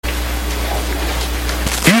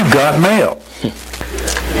You've got mail.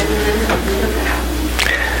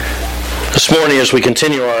 This morning, as we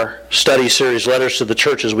continue our study series, Letters to the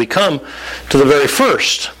Churches, we come to the very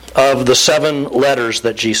first of the 7 letters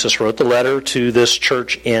that Jesus wrote, the letter to this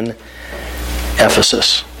church in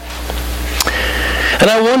Ephesus. And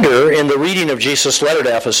I wonder, in the reading of Jesus' letter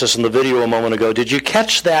to Ephesus in the video a moment ago, did you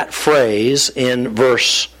catch that phrase in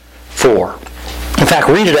verse 4? In fact,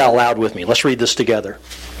 read it out loud with me. Let's read this together.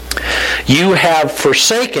 You have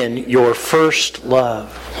forsaken your first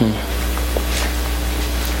love.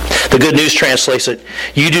 The Good News translates it,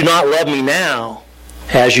 you do not love me now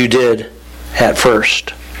as you did at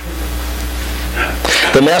first.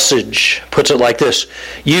 The Message puts it like this,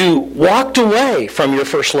 you walked away from your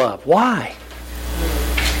first love. Why?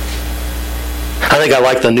 I think I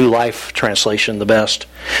like the New Life translation the best.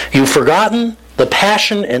 You've forgotten the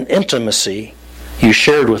passion and intimacy you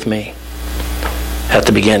shared with me at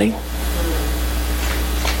the beginning.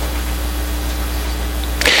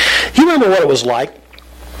 You remember what it was like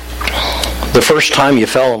the first time you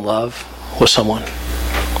fell in love with someone?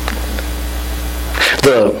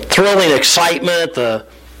 The thrilling excitement, the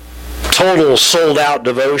total sold-out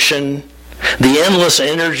devotion, the endless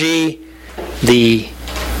energy, the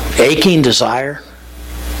aching desire.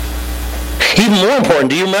 Even more important,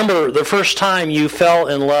 do you remember the first time you fell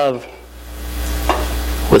in love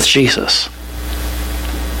with Jesus?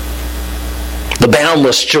 The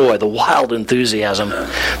boundless joy, the wild enthusiasm,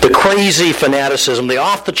 the crazy fanaticism, the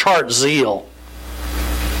off-the-chart zeal.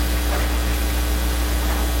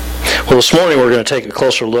 Well, this morning we're going to take a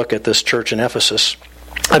closer look at this church in Ephesus.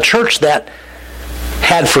 A church that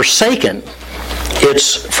had forsaken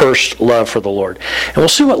its first love for the Lord. And we'll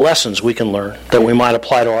see what lessons we can learn that we might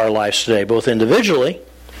apply to our lives today, both individually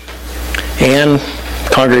and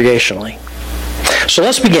congregationally. So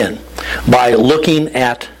let's begin by looking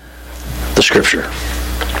at the Scripture.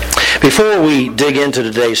 Before we dig into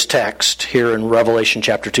today's text here in Revelation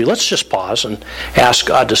chapter 2, let's just pause and ask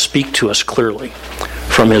God to speak to us clearly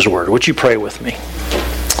from His Word. Would you pray with me?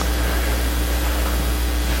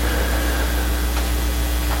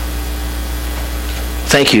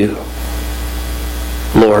 Thank you,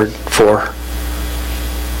 Lord, for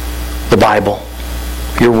the Bible,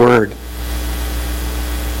 your Word.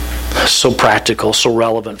 So practical, so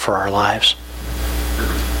relevant for our lives.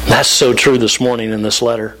 That's so true this morning in this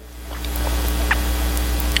letter.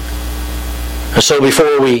 And so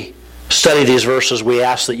before we study these verses, we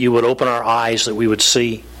ask that you would open our eyes that we would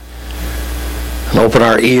see, and open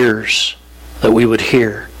our ears that we would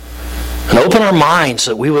hear, and open our minds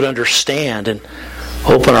that we would understand, and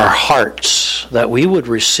open our hearts that we would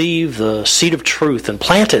receive the seed of truth and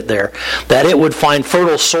plant it there, that it would find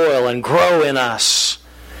fertile soil and grow in us,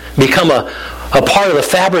 become a part of the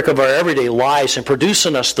fabric of our everyday lives and produce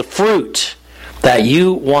in us the fruit that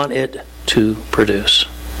you want it to produce.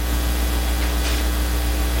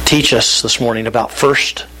 Teach us this morning about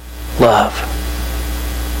first love.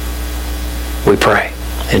 We pray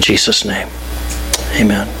in Jesus' name.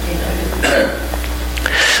 Amen.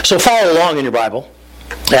 So follow along in your Bible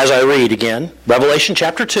as I read again. Revelation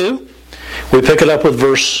chapter 2. We pick it up with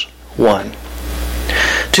verse 1.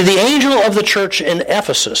 To the angel of the church in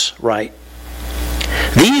Ephesus write,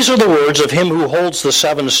 these are the words of him who holds the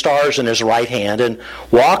 7 stars in his right hand and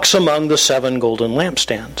walks among the 7 golden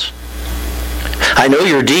lampstands. I know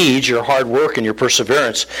your deeds, your hard work, and your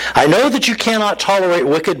perseverance. I know that you cannot tolerate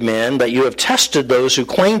wicked men, that you have tested those who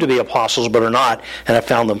claim to be apostles but are not, and have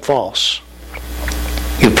found them false.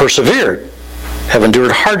 You persevered, have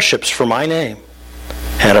endured hardships for my name,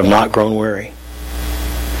 and have not grown weary.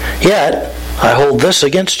 Yet I hold this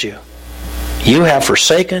against you. You have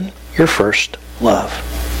forsaken your first love.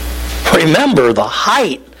 Remember the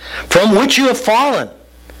height from which you have fallen.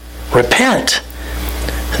 Repent.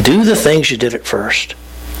 Do the things you did at first.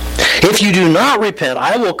 If you do not repent,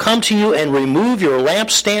 I will come to you and remove your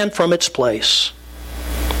lampstand from its place.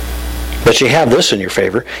 But you have this in your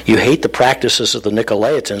favor. You hate the practices of the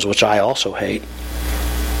Nicolaitans, which I also hate.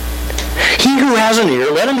 He who has an ear,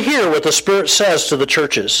 let him hear what the Spirit says to the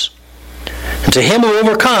churches. And to him who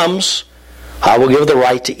overcomes, I will give the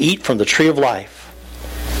right to eat from the tree of life,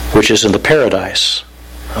 which is in the paradise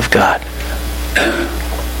of God.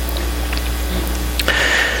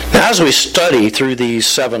 Now, as we study through these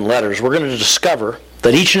 7 letters, we're going to discover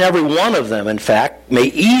that each and every one of them, in fact, may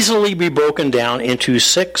easily be broken down into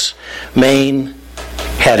 6 main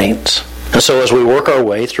headings. And so as we work our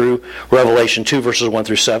way through Revelation 2, verses 1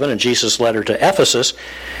 through 7, and Jesus' letter to Ephesus,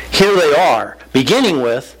 here they are, beginning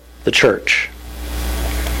with the church.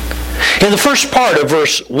 In the first part of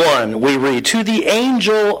verse 1, we read, to the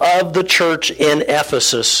angel of the church in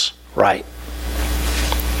Ephesus write.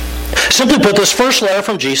 Simply put, this first letter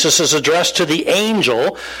from Jesus is addressed to the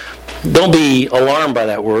angel. Don't be alarmed by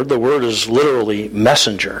that word. The word is literally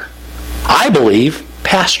messenger. I believe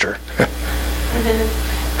pastor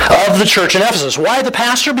of the church in Ephesus. Why the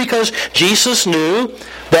pastor? Because Jesus knew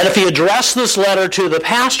that if he addressed this letter to the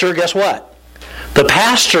pastor, guess what? The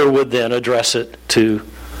pastor would then address it to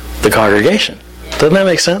the congregation. Doesn't that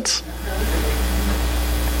make sense?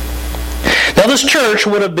 Now this church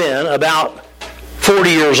would have been about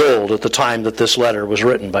 40 years old at the time that this letter was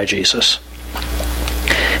written by Jesus.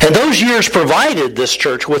 And those years provided this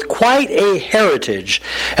church with quite a heritage,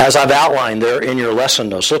 as I've outlined there in your lesson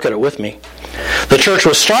notes. Look at it with me. The church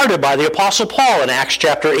was started by the Apostle Paul in Acts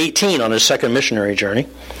chapter 18 on his second missionary journey.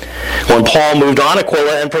 When Paul moved on,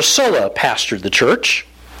 Aquila and Priscilla pastored the church.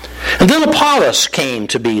 And then Apollos came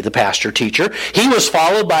to be the pastor-teacher. He was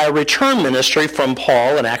followed by a return ministry from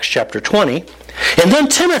Paul in Acts chapter 20. And then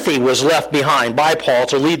Timothy was left behind by Paul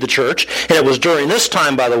to lead the church. And it was during this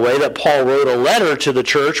time, by the way, that Paul wrote a letter to the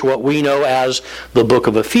church, what we know as the book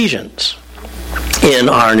of Ephesians in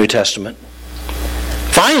our New Testament.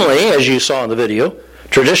 Finally, as you saw in the video,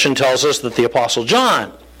 tradition tells us that the Apostle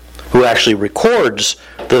John, who actually records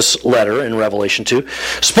this letter in Revelation 2,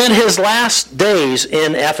 spent his last days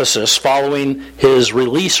in Ephesus following his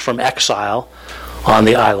release from exile on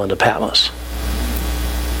the island of Patmos.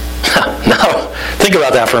 Now, think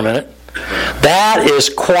about that for a minute. That is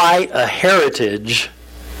quite a heritage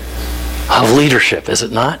of leadership, is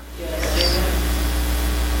it not?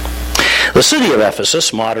 The city of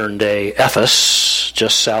Ephesus, modern-day Ephes,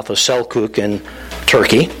 just south of Selçuk in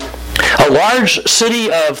Turkey, a large city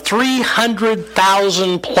of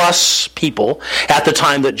 300,000 plus people at the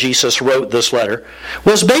time that Jesus wrote this letter,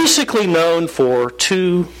 was basically known for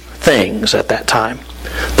two things at that time.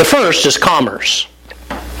 The first is commerce.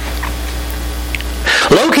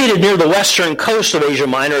 Located near the western coast of Asia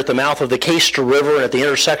Minor at the mouth of the Cayster River and at the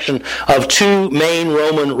intersection of two main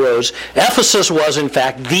Roman roads, Ephesus was in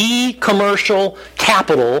fact the commercial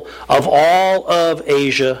capital of all of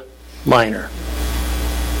Asia Minor.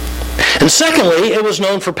 And secondly, it was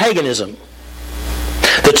known for paganism.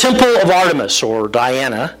 The Temple of Artemis, or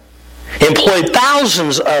Diana, employed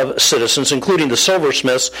thousands of citizens, including the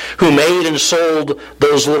silversmiths, who made and sold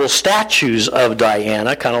those little statues of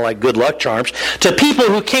Diana, kind of like good luck charms, to people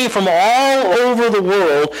who came from all over the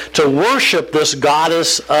world to worship this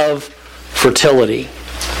goddess of fertility.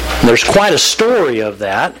 And there's quite a story of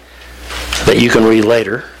that you can read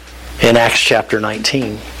later in Acts chapter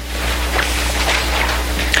 19.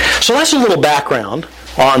 So that's a little background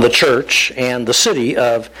on the church and the city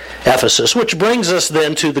of Ephesus, which brings us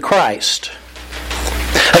then to the Christ.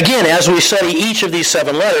 Again, as we study each of these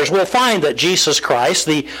 7 letters, we'll find that Jesus Christ,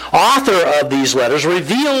 the author of these letters,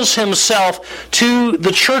 reveals himself to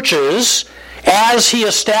the churches as he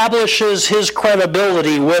establishes his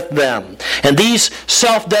credibility with them. And these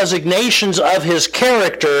self-designations of his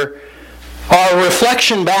character are a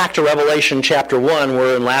reflection back to Revelation chapter 1,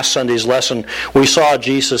 where in last Sunday's lesson we saw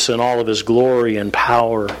Jesus in all of his glory and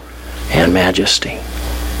power and majesty.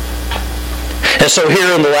 And so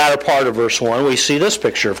here in the latter part of verse 1, we see this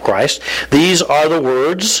picture of Christ. These are the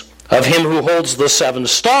words of him who holds the 7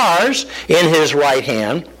 stars in his right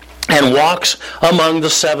hand and walks among the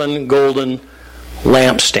 7 golden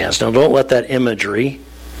lampstands. Now don't let that imagery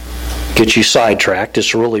get you sidetracked.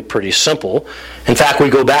 It's really pretty simple. In fact, we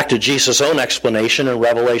go back to Jesus' own explanation in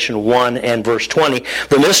Revelation 1 and verse 20.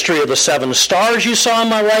 The mystery of the 7 stars you saw in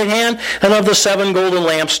my right hand and of the 7 golden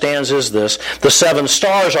lampstands is this. The 7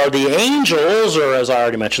 stars are the angels, or as I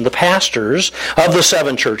already mentioned, the pastors of the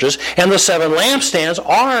 7 churches, and the 7 lampstands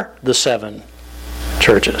are the 7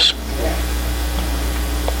 churches.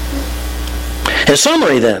 In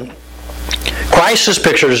summary then, Christ is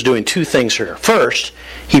pictured as doing 2 things here. First,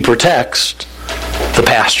 he protects the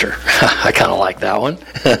pastor. I kind of like that one.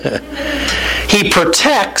 He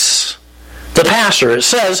protects the pastor. It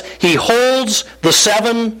says he holds the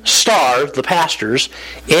 7 stars, the pastors,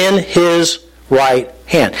 in his right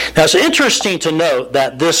hand. Now it's interesting to note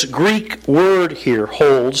that this Greek word here,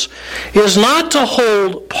 holds, is not to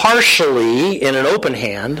hold partially in an open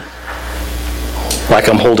hand, like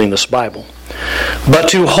I'm holding this Bible, but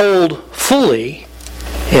to hold fully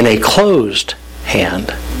in a closed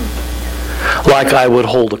hand, like I would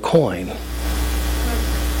hold a coin.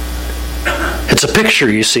 It's a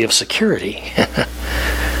picture, you see, of security.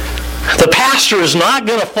 The pastor is not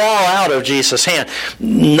going to fall out of Jesus' hand.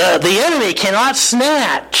 The enemy cannot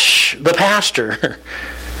snatch the pastor,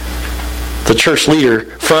 the church leader,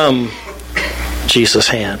 from Jesus'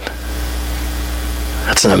 hand.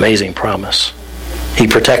 That's an amazing promise. He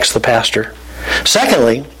protects the pastor.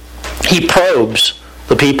 Secondly, he probes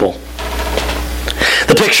the people.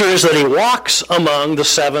 picture is that he walks among the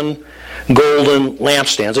 7 golden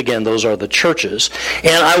lampstands. Again, those are the churches.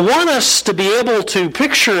 And I want us to be able to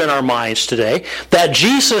picture in our minds today that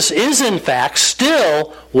Jesus is in fact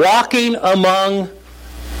still walking among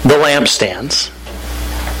the lampstands.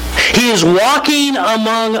 He is walking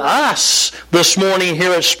among us this morning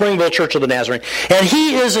here at Springville Church of the Nazarene. And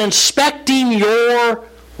He is inspecting your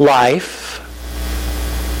life.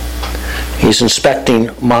 He's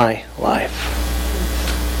inspecting my life.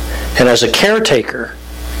 And as a caretaker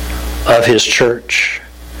of His church,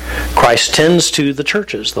 Christ tends to the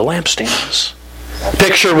churches, the lampstands. The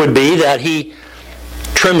picture would be that He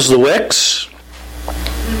trims the wicks.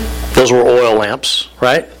 Those were oil lamps,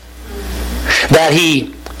 right? That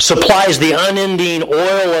He supplies the unending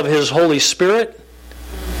oil of His Holy Spirit,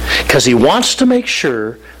 because He wants to make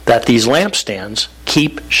sure that these lampstands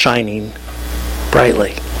keep shining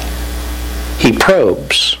brightly. He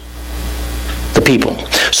probes the people.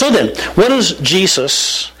 So then, what does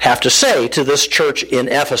Jesus have to say to this church in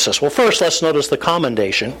Ephesus? Well, first, let's notice the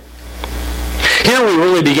commendation. Here we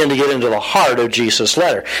really begin to get into the heart of Jesus'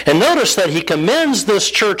 letter. And notice that He commends this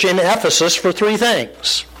church in Ephesus for 3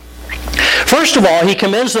 things. First of all, He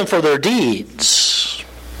commends them for their deeds.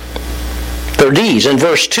 Their deeds. In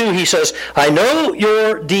verse 2, He says, I know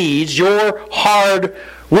your deeds, your hard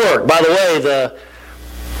work. By the way,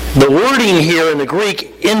 the wording here in the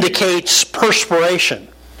Greek indicates perspiration,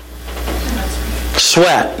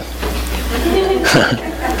 sweat.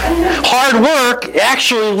 Hard work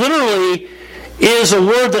actually literally is a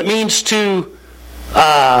word that means to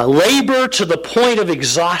labor to the point of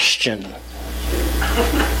exhaustion.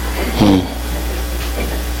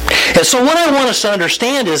 And so what I want us to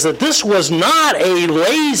understand is that this was not a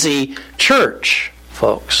lazy church,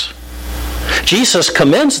 folks. Jesus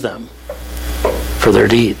commends them for their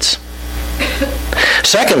deeds.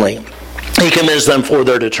 Secondly, He commends them for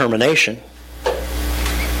their determination.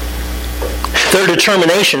 Their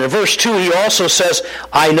determination. In verse 2, He also says,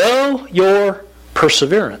 I know your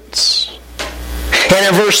perseverance. And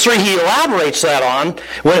in verse 3, He elaborates that on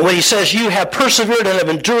when He says, you have persevered and have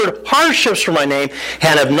endured hardships for my name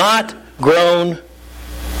and have not grown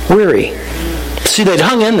weary. See, they'd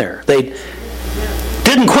hung in there. They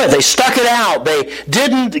didn't quit. They stuck it out. They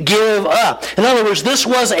didn't give up. In other words, this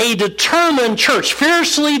was a determined church,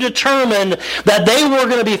 fiercely determined that they were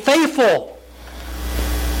going to be faithful.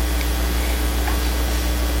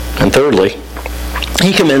 And thirdly,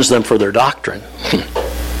 He commends them for their doctrine.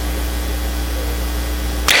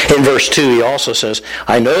 In verse 2, He also says,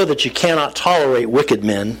 I know that you cannot tolerate wicked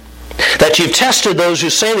men, that you've tested those who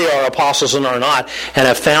say they are apostles and are not, and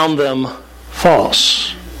have found them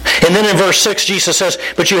false. And then in verse 6, Jesus says,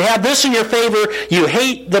 but you have this in your favor, you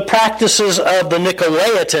hate the practices of the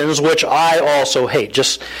Nicolaitans, which I also hate.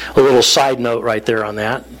 Just a little side note right there on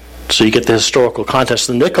that, so you get the historical context.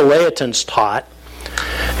 The Nicolaitans taught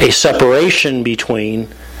a separation between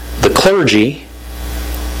the clergy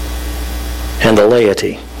and the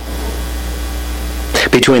laity,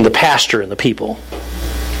 between the pastor and the people.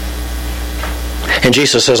 And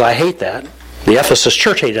Jesus says, I hate that. The Ephesus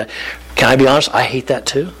church hated that. Can I be honest? I hate that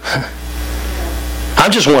too.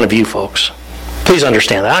 I'm just one of you folks. Please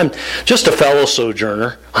understand that. I'm just a fellow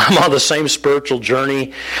sojourner. I'm on the same spiritual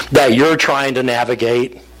journey that you're trying to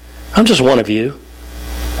navigate. I'm just one of you.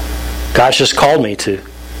 God's just called me to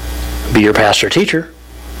be your pastor teacher.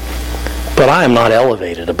 But I am not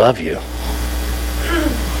elevated above you.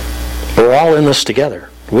 We're all in this together.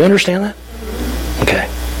 Do we understand that? Okay.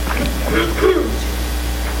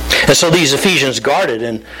 And so these Ephesians guarded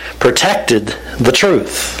and protected the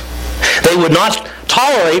truth. They would not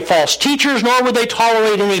tolerate false teachers, nor would they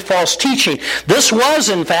tolerate any false teaching. This was,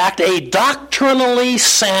 in fact, a doctrinally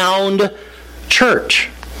sound church.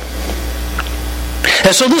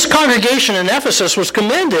 And so this congregation in Ephesus was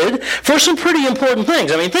commended for some pretty important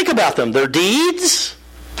things. I mean, think about them. Their deeds,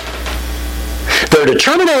 their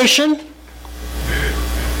determination,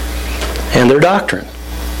 and their doctrine.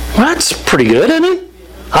 Well, that's pretty good, isn't it?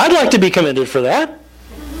 I'd like to be commended for that.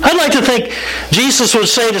 I'd like to think Jesus would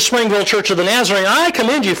say to Springville Church of the Nazarene, I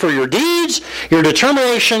commend you for your deeds, your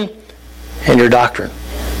determination, and your doctrine.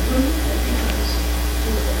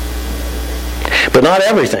 But not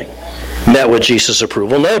everything met with Jesus'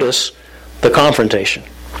 approval. Notice the confrontation.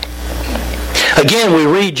 Again, we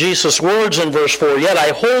read Jesus' words in verse 4, yet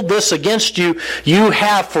I hold this against you, you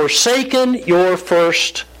have forsaken your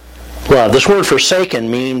first love. This word forsaken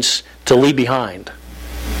means to leave behind.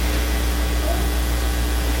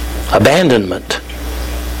 Abandonment.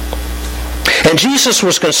 And Jesus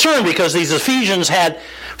was concerned because these Ephesians had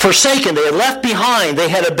forsaken, they had left behind, they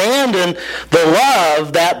had abandoned the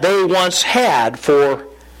love that they once had for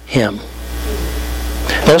him.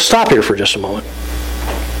 Now let's stop here for just a moment.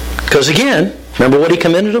 Because again, remember what he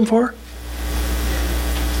commended them for?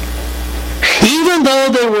 Even though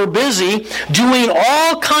they were busy doing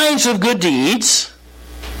all kinds of good deeds,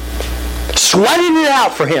 sweating it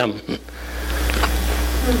out for him.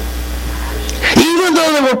 Even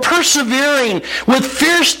though they were persevering with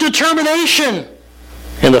fierce determination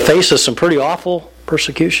in the face of some pretty awful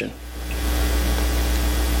persecution.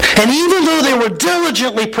 And even though they were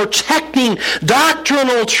diligently protecting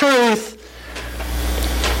doctrinal truth,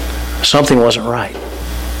 something wasn't right.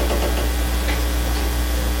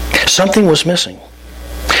 Something was missing.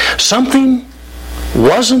 Something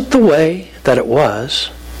wasn't the way that it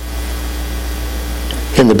was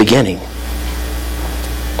in the beginning.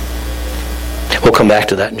 We'll come back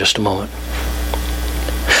to that in just a moment.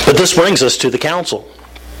 But this brings us to the counsel.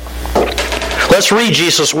 Let's read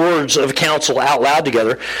Jesus' words of counsel out loud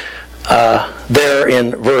together there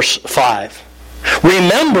in verse 5.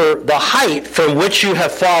 Remember the height from which you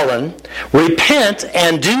have fallen. Repent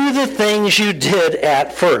and do the things you did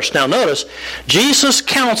at first. Now notice, Jesus'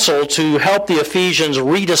 counsel to help the Ephesians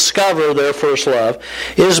rediscover their first love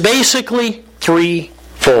is basically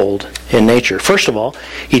threefold in nature. First of all,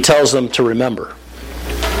 he tells them to remember.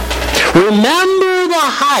 Remember the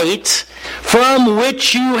height from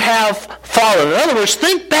which you have fallen. In other words,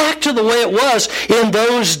 think back to the way it was in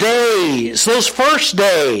those days, those first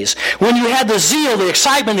days, when you had the zeal, the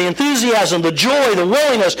excitement, the enthusiasm, the joy, the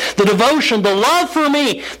willingness, the devotion, the love for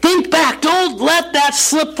me. Think back. Don't let that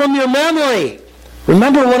slip from your memory.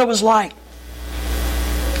 Remember what it was like.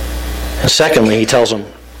 And secondly, he tells them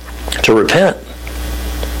to repent.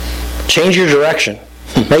 Change your direction.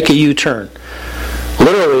 Make a U-turn.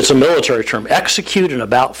 Literally, it's a military term. Execute an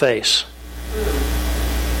about-face.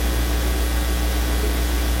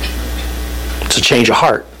 It's a change of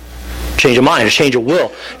heart, change of mind, a change of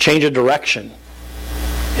will, change of direction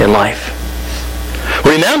in life.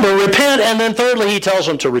 Remember, repent, and then thirdly, he tells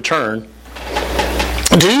them to return.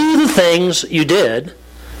 Do the things you did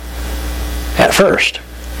at first.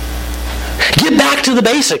 Get back to the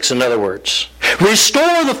basics, in other words.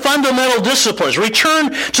 Restore the fundamental disciplines.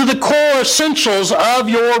 Return to the core essentials of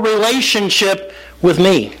your relationship with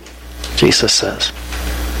me, Jesus says.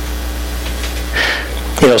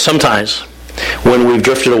 You know, sometimes when we've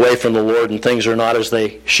drifted away from the Lord and things are not as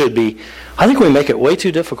they should be, I think we make it way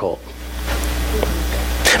too difficult.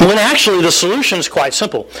 When actually the solution is quite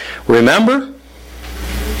simple. Remember,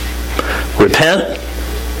 repent,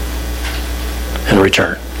 and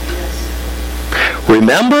return.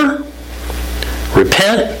 Remember,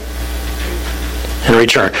 repent, and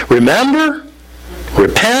return. Remember,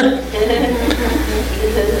 repent,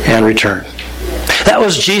 and return. That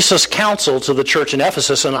was Jesus' counsel to the church in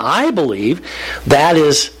Ephesus, and I believe that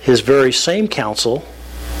is his very same counsel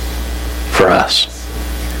for us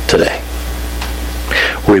today.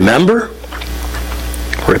 Remember,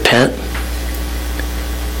 repent,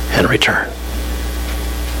 and return.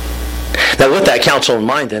 Now, with that counsel in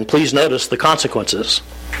mind, then, please notice the consequences.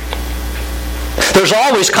 There's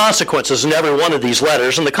always consequences in every one of these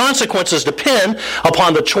letters, and the consequences depend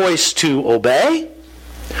upon the choice to obey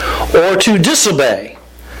or to disobey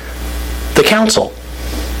the counsel.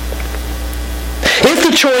 If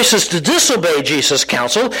the choice is to disobey Jesus'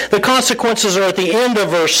 counsel, the consequences are at the end of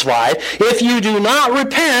verse 5. If you do not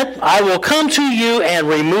repent, I will come to you and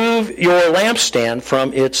remove your lampstand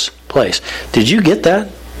from its place. Did you get that?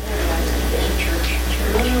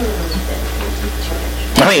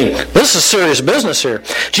 I mean, this is serious business here.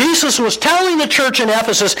 Jesus was telling the church in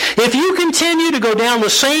Ephesus, if you continue to go down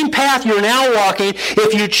the same path you're now walking,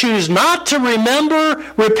 if you choose not to remember,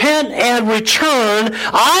 repent, and return,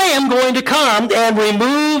 I am going to come and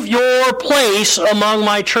remove your place among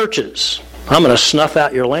my churches. I'm going to snuff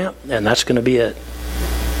out your lamp, and that's going to be it.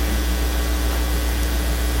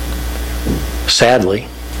 Sadly,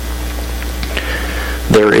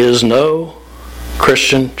 there is no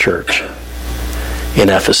Christian church in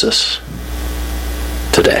Ephesus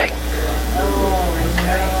today.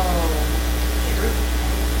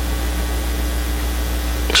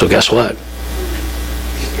 So guess what?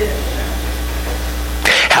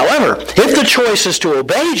 However, if the choice is to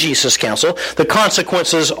obey Jesus' counsel, the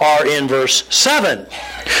consequences are in verse 7.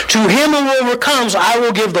 To him who overcomes, I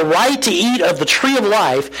will give the right to eat of the tree of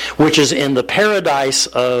life, which is in the paradise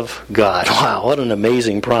of God. Wow, what an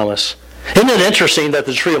amazing promise. Isn't it interesting that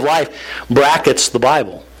the tree of life brackets the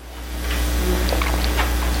Bible?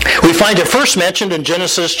 We find it first mentioned in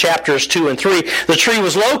Genesis chapters 2 and 3. The tree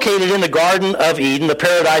was located in the Garden of Eden, the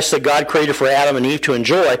paradise that God created for Adam and Eve to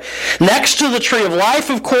enjoy. Next to the tree of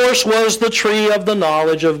life, of course, was the tree of the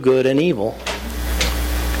knowledge of good and evil.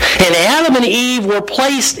 And Adam and Eve were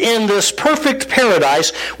placed in this perfect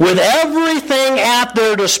paradise with everything at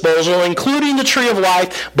their disposal, including the tree of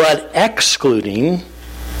life, but excluding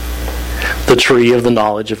the tree of the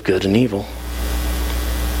knowledge of good and evil.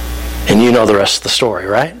 And you know the rest of the story,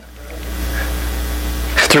 right?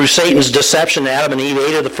 Through Satan's deception, Adam and Eve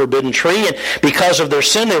ate of the forbidden tree, and because of their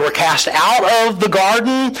sin, they were cast out of the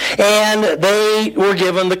garden, and they were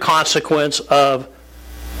given the consequence of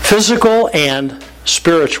physical and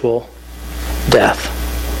spiritual death.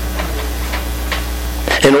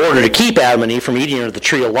 In order to keep Adam and Eve from eating of the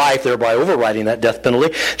tree of life, thereby overriding that death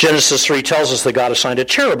penalty, Genesis 3 tells us that God assigned a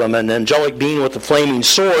cherubim, an angelic being with a flaming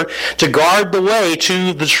sword, to guard the way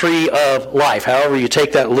to the tree of life. However you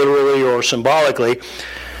take that literally or symbolically.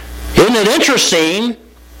 Isn't it interesting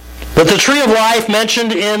that the tree of life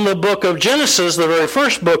mentioned in the book of Genesis, the very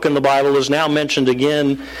first book in the Bible, is now mentioned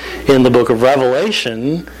again in the book of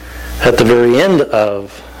Revelation at the very end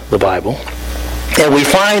of the Bible? And we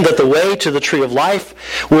find that the way to the tree of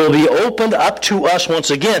life will be opened up to us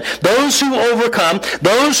once again. Those who overcome,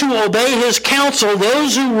 those who obey His counsel,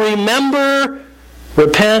 those who remember,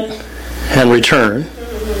 repent, and return,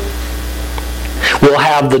 will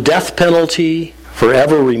have the death penalty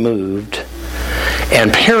forever removed,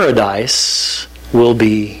 and paradise will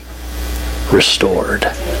be restored.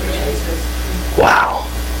 Wow.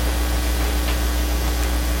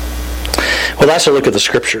 Well, that's a look at the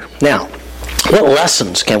Scripture. Now, what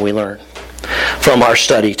lessons can we learn from our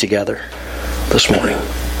study together this morning?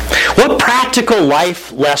 What practical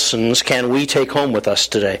life lessons can we take home with us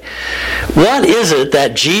today? What is it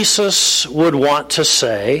that Jesus would want to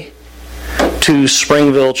say to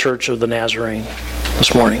Springville Church of the Nazarene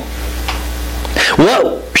this morning?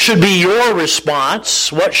 What should be your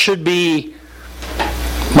response? What should be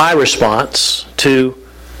my response to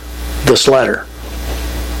this letter?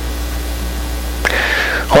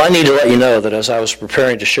 Well, I need to let you know that as I was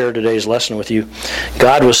preparing to share today's lesson with you,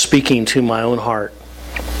 God was speaking to my own heart.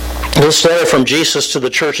 This letter from Jesus to the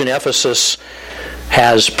church in Ephesus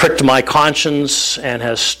has pricked my conscience and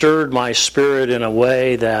has stirred my spirit in a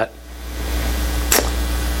way that,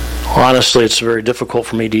 honestly, it's very difficult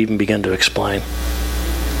for me to even begin to explain.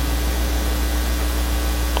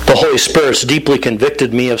 The Holy Spirit's deeply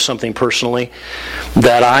convicted me of something personally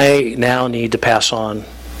that I now need to pass on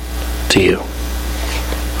to you.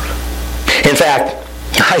 In fact,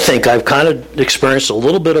 I think I've kind of experienced a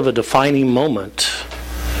little bit of a defining moment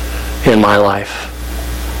in my life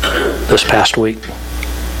this past week.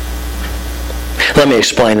 Let me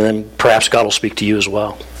explain, and then perhaps God will speak to you as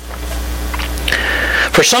well.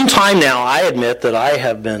 For some time now, I admit that I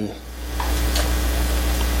have been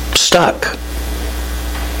stuck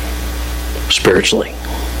spiritually.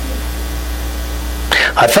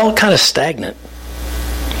 I felt kind of stagnant.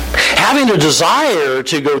 Having a desire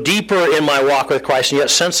to go deeper in my walk with Christ, and yet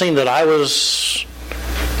sensing that I was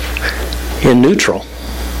in neutral.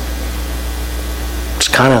 It's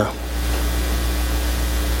kind of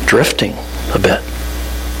drifting a bit.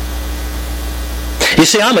 You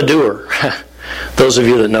see, I'm a doer. Those of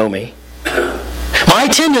you that know me. My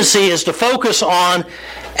tendency is to focus on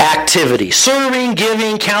activity. Serving,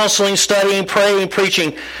 giving, counseling, studying, praying,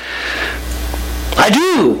 preaching. I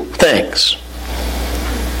do things.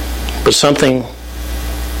 But something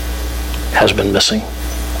has been missing.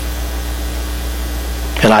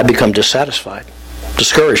 And I become dissatisfied,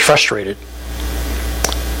 discouraged, frustrated,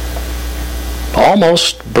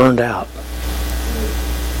 almost burned out.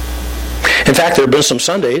 In fact, there have been some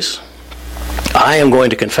Sundays, I am going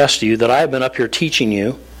to confess to you that I have been up here teaching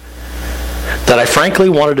you that I frankly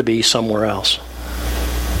wanted to be somewhere else.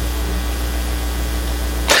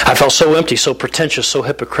 I felt so empty, so pretentious, so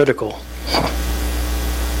hypocritical.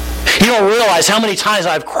 You don't realize how many times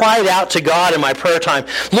I've cried out to God in my prayer time,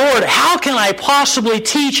 Lord, how can I possibly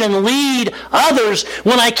teach and lead others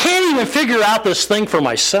when I can't even figure out this thing for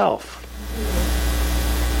myself?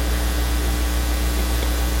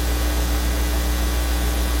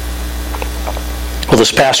 Well,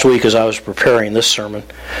 this past week as I was preparing this sermon,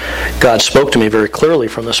 God spoke to me very clearly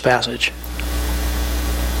from this passage.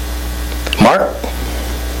 Mark,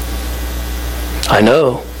 I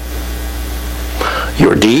know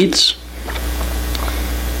your deeds.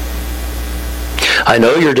 I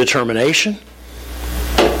know your determination.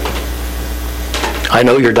 I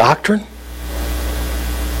know your doctrine.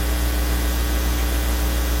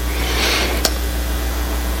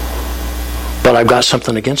 But I've got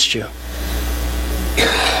something against you.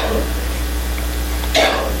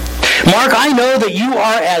 Mark, I know that you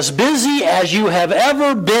are as busy as you have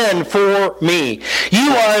ever been for me. You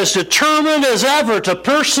You are as determined as ever to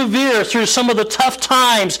persevere through some of the tough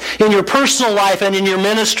times in your personal life and in your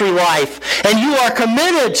ministry life. And you are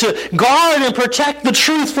committed to guard and protect the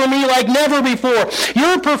truth for me like never before.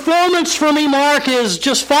 Your performance for me, Mark, is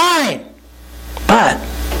just fine. But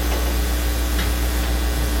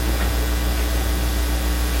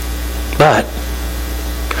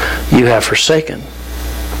you have forsaken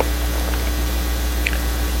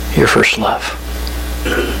your first love.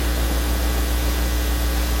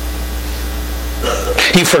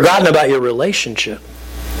 You've forgotten about your relationship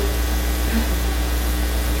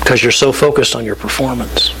because you're so focused on your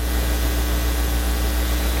performance.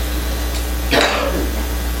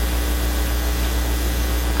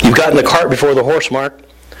 You've gotten the cart before the horse, Mark,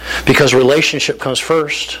 because relationship comes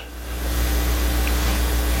first,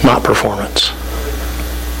 not performance.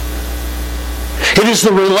 It is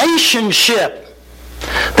the relationship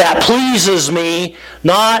that pleases me,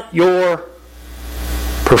 not your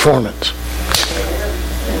performance.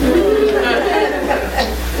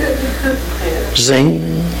 Zing.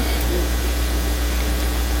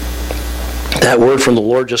 That word from the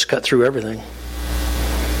Lord just cut through everything.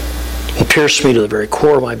 It pierced me to the very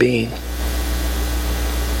core of my being.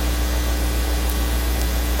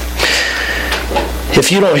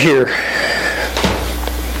 If you don't hear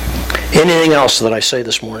anything else that I say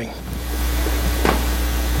this morning,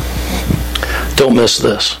 don't miss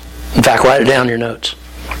this. In fact, write it down in your notes.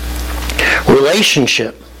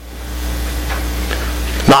 Relationship,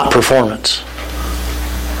 not performance,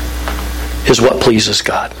 is what pleases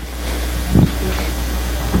God.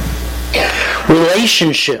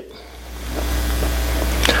 Relationship,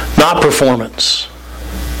 not performance,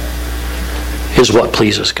 is what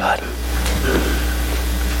pleases God.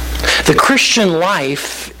 The Christian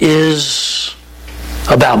life is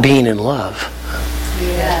about being in love.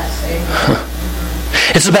 Yes, amen.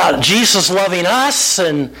 It's about Jesus loving us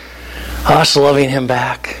and us loving Him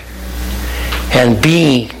back. And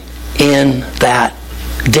being in that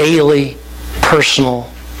daily, personal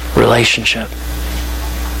relationship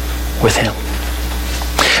with Him.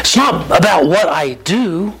 It's not about what I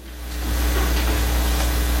do.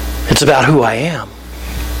 It's about who I am.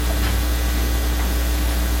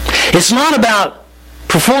 It's not about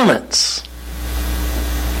performance.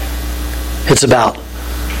 It's about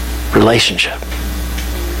relationship.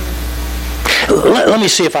 Let me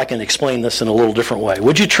see if I can explain this in a little different way.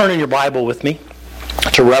 Would you turn in your Bible with me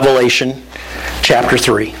to Revelation chapter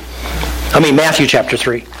 3? Matthew chapter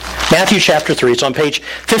 3. Matthew chapter 3. It's on page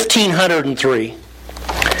 1503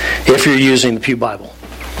 if you're using the Pew Bible.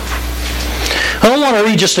 I want to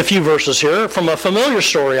read just a few verses here from a familiar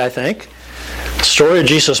story, I think. The story of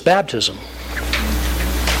Jesus' baptism.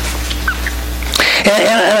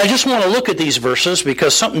 And I just want to look at these verses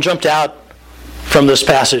because something jumped out from this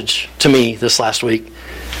passage to me this last week.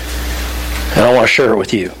 And I want to share it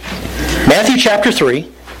with you. Matthew chapter 3.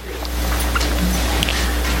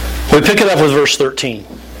 We pick it up with verse 13.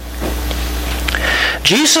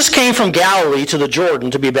 Jesus came from Galilee to the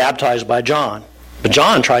Jordan to be baptized by John. But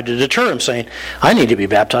John tried to deter him, saying, I need to be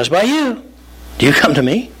baptized by you. Do you come to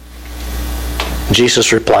me?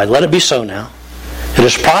 Jesus replied, let it be so now. It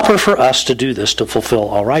is proper for us to do this to fulfill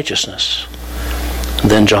all righteousness.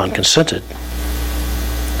 Then John consented.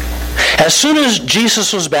 As soon as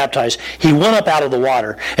Jesus was baptized, he went up out of the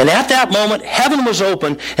water. And at that moment, heaven was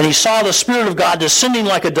opened, and he saw the Spirit of God descending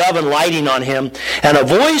like a dove and lighting on him. And a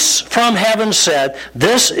voice from heaven said,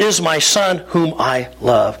 this is my Son whom I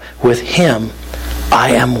love. With him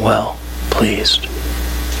I am well pleased.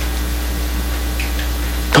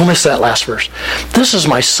 Don't miss that last verse. This is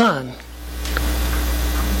my Son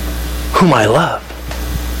whom I love.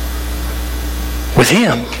 With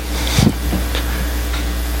him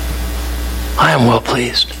I am well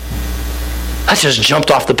pleased. That just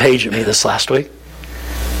jumped off the page at me this last week.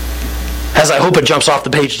 As I hope it jumps off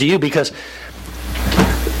the page to you, because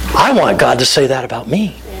I want God to say that about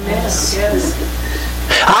me. Yes. Yes.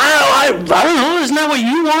 I don't know, isn't that what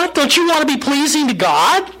you want? Don't you want to be pleasing to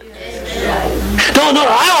God? Yes. No,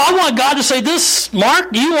 I want God to say this,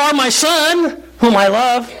 Mark, you are my Son, whom I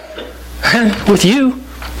love. And with you,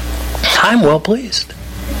 I'm well pleased.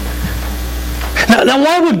 Now,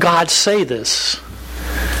 why would God say this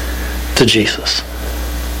to Jesus?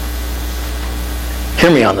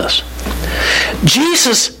 Hear me on this.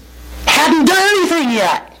 Jesus hadn't done anything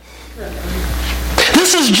yet.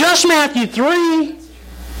 This is just Matthew 3.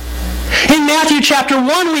 In Matthew chapter 1,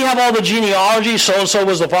 we have all the genealogy. So-and-so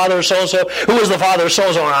was the father of so-and-so. Who was the father of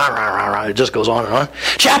so-and-so? It just goes on and on.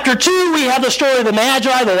 Chapter 2, we have the story of the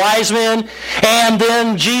Magi, the wise men. And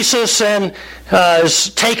then Jesus is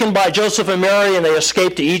taken by Joseph and Mary, and they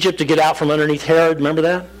escape to Egypt to get out from underneath Herod. Remember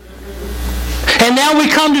that? And now we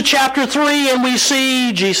come to chapter 3, and we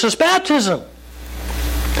see Jesus' baptism.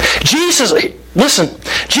 Listen,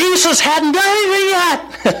 Jesus hadn't done anything yet.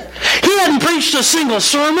 He hadn't preached a single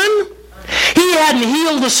sermon. He hadn't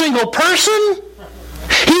healed a single person.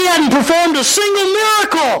 He hadn't performed a single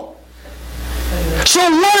miracle. So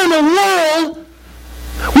what in the world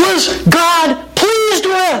was God pleased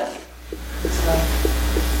with?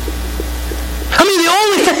 I mean, the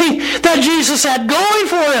only thing that Jesus had going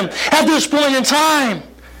for him at this point in time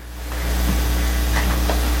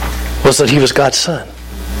was that he was God's Son.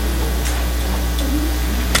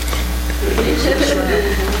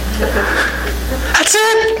 That's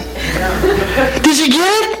it. Did you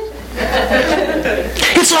get it?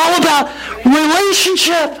 It's all about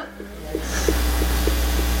relationship.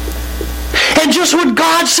 And just what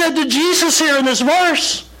God said to Jesus here in this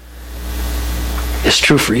verse is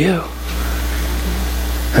true for you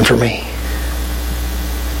and for me.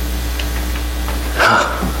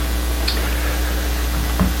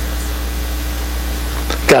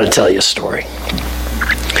 Got to tell you a story.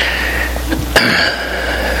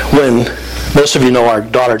 When most of you know our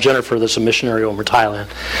daughter Jennifer, that's a missionary over in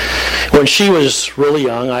Thailand. When she was really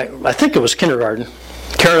young, I think it was kindergarten,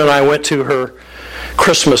 Karen and I went to her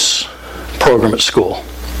Christmas program at school.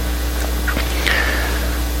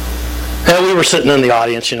 And we were sitting in the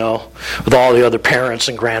audience, with all the other parents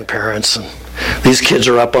and grandparents, and these kids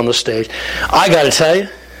are up on the stage. I got to tell you,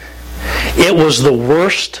 it was the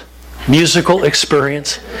worst musical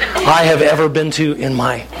experience I have ever been to in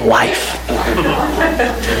my life.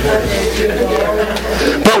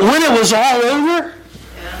 But when it was all over,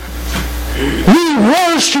 we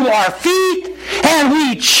rose to our feet and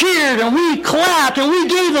we cheered and we clapped and we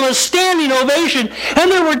gave them a standing ovation, and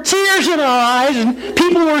there were tears in our eyes and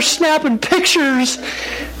people were snapping pictures.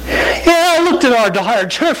 And I looked at our daughter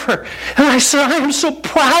Jennifer and I said, I am so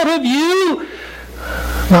proud of you.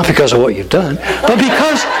 Not because of what you've done, but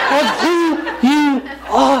because of who you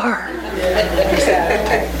are.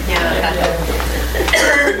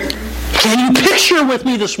 Can you picture with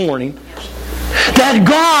me this morning that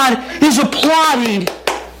God is applauding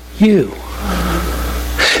you?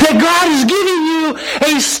 That God is giving you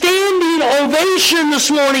a standing ovation this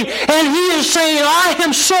morning, and He is saying, I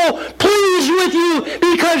am so pleased with you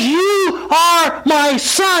because you are my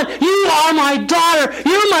son, you are my daughter,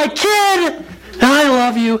 you're my kid. And I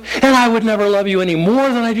love you, and I would never love you any more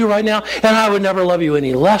than I do right now, and I would never love you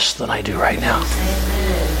any less than I do right now.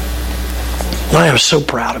 I am so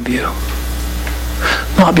proud of you.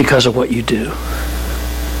 Not because of what you do,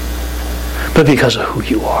 but because of who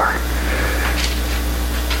you are.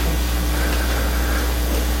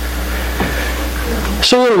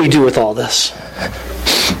 So what do we do with all this?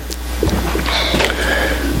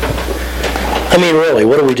 I mean, really,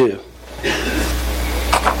 what do we do?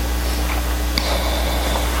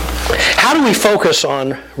 How do we focus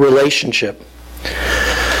on relationship,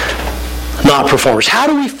 not performance? How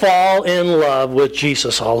do we fall in love with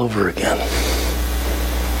Jesus all over again?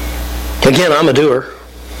 Again, I'm a doer.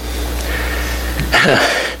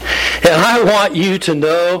 And I want you to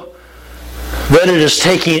know that it is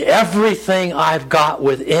taking everything I've got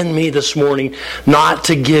within me this morning not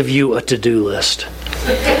to give you a to-do list.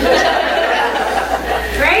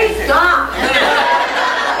 Praise God.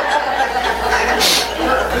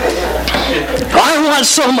 I want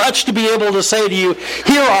so much to be able to say to you,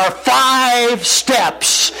 here are 5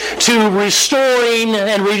 steps to restoring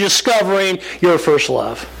and rediscovering your first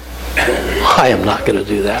love. I am not going to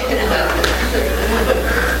do that.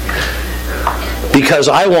 Because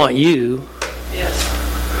I want you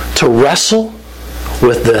to wrestle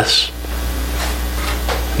with this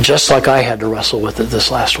just like I had to wrestle with it this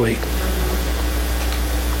last week.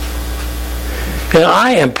 And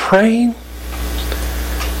I am praying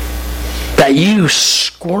that you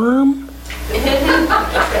squirm.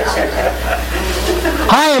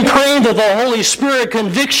 I am praying that the Holy Spirit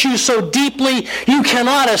convicts you so deeply you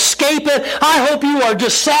cannot escape it. I hope you are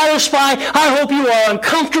dissatisfied. I hope you are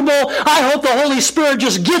uncomfortable. I hope the Holy Spirit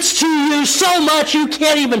just gets to you so much you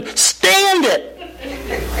can't even stand it.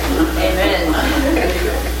 Amen.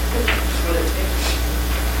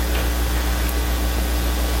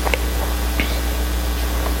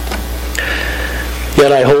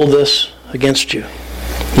 Yet I hold this against you.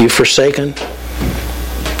 You've forsaken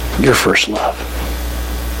your first love.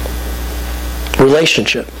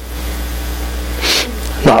 Relationship,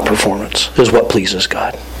 not performance, is what pleases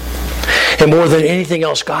God. And more than anything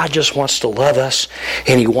else, God just wants to love us,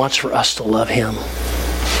 and He wants for us to love Him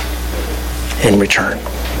in return.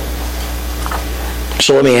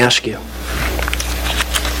 So let me ask you,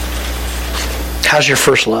 how's your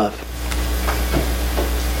first love?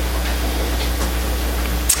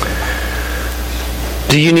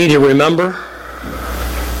 Do you need to remember,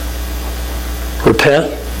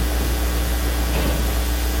 repent,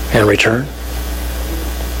 and return?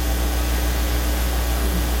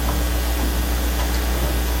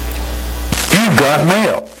 You've got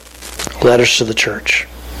mail. Letters to the church.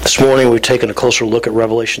 This morning we've taken a closer look at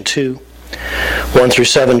Revelation 2, 1 through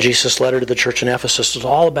 7. Jesus' letter to the church in Ephesus is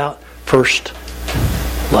all about first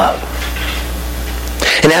love.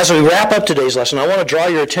 And as we wrap up today's lesson, I want to draw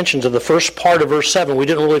your attention to the first part of verse 7. We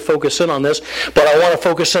didn't really focus in on this, but I want to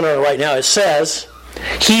focus in on it right now. It says,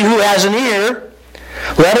 "He who has an ear,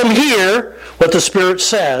 let him hear what the Spirit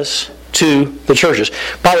says to the churches."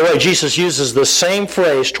 By the way, Jesus uses the same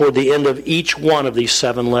phrase toward the end of each one of these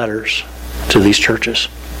 7 letters to these churches.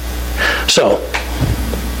 So,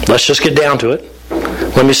 let's just get down to it.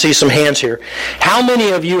 Let me see some hands here. How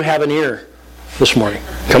many of you have an ear this morning?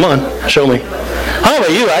 Come on, show me. How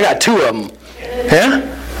about you? I got 2 of them. Yeah?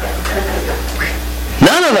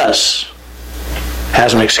 None of us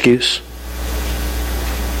has an excuse.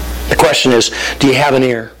 The question is, do you have an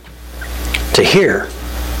ear to hear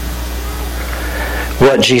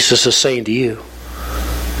what Jesus is saying to you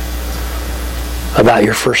about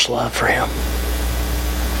your first love for Him?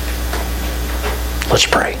 Let's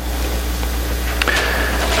pray.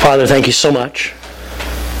 Father, thank you so much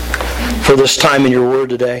for this time in your Word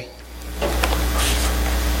today.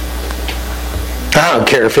 I don't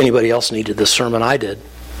care if anybody else needed this sermon. I did.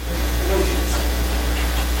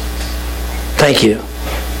 Thank you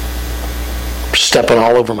for stepping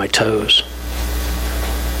all over my toes.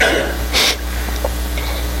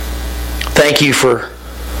 Thank you for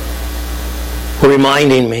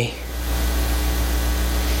reminding me.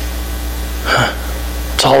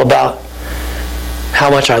 It's all about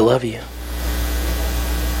how much I love you.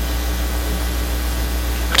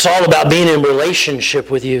 It's all about being in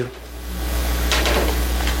relationship with you.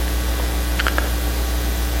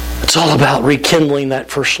 It's all about rekindling that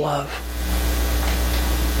first love.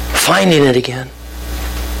 Finding it again.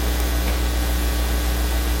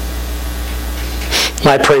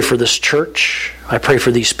 I pray for this church. I pray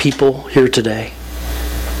for these people here today.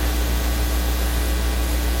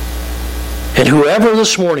 And whoever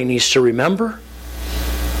this morning needs to remember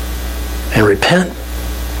and repent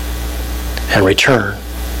and return.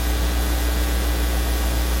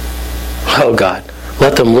 Oh God,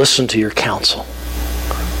 let them listen to your counsel.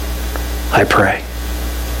 I pray.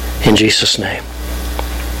 In Jesus' name.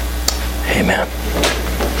 Amen.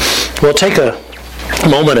 Well, take a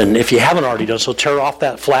moment, and if you haven't already done so, tear off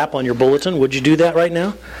that flap on your bulletin. Would you do that right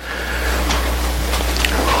now?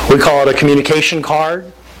 We call it a communication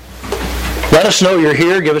card. Let us know you're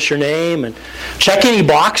here. Give us your name, and check any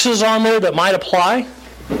boxes on there that might apply,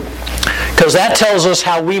 because that tells us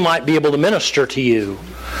how we might be able to minister to you.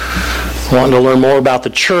 Wanting to learn more about the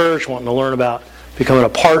church, wanting to learn about becoming a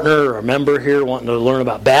partner or a member here, wanting to learn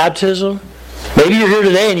about baptism. Maybe you're here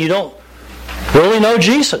today and you don't really know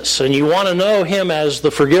Jesus, and you want to know Him as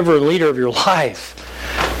the forgiver and leader of your life.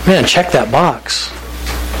 Man, check that box.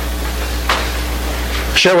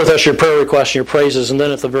 Share with us your prayer requests and your praises, and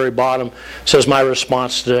then at the very bottom it says, "My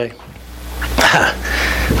response today."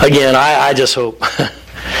 Again, I just hope,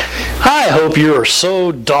 I hope you are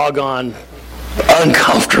so doggone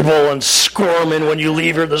uncomfortable and squirming when you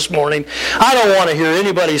leave here this morning. I don't want to hear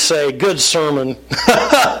anybody say, "Good sermon."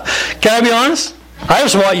 Can I be honest? I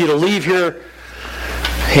just want you to leave here,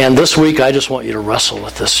 and this week I just want you to wrestle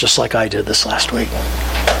with this just like I did this last week.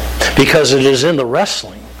 Because it is in the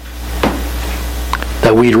wrestling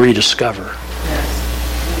that we rediscover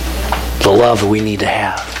the love we need to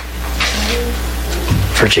have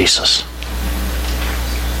for Jesus.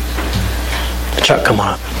 Chuck, come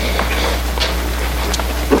on up.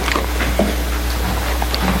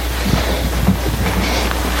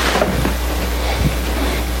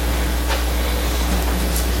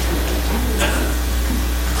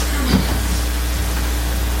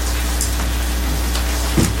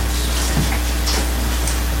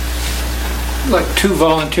 I'd like 2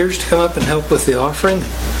 volunteers to come up and help with the offering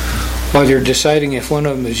while you're deciding if one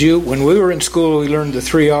of them is you. When we were in school, we learned the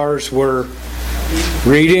 3 R's were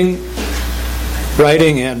reading,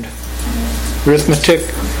 writing, and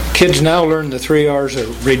arithmetic. Kids now learn the 3 R's are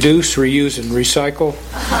reduce, reuse, and recycle.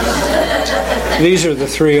 These are the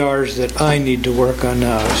 3 R's that I need to work on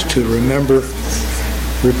now, is to remember,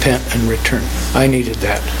 repent and return. I needed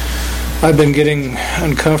that. I've been getting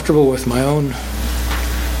uncomfortable with my own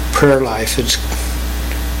prayer life. It's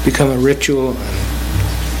become a ritual.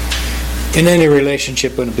 In any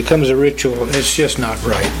relationship, when it becomes a ritual, it's just not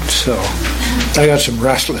right. So I got some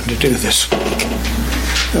wrestling to do this week.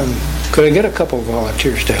 Could I get a couple of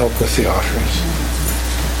volunteers to help with the offerings?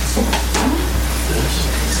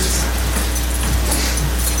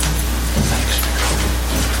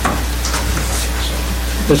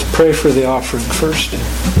 Let's pray for the offering first.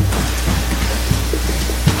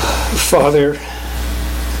 Father,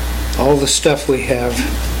 all the stuff we have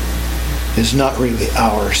is not really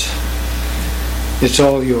ours. It's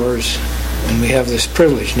all yours, and we have this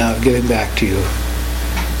privilege now of giving back to you,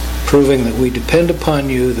 proving that we depend upon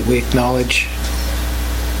you, that we acknowledge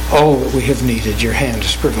all that we have needed. Your hand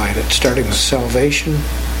has provided, starting with salvation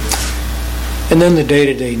and then the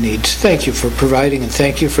day-to-day needs. Thank you for providing, and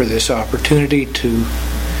thank you for this opportunity to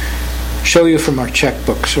show you from our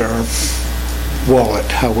checkbooks or our wallet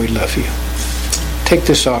how we love you. Take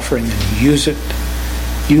this offering and use it.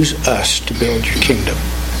 Use us to build your kingdom,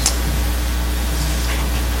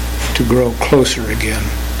 to grow closer again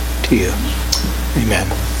to you. Amen.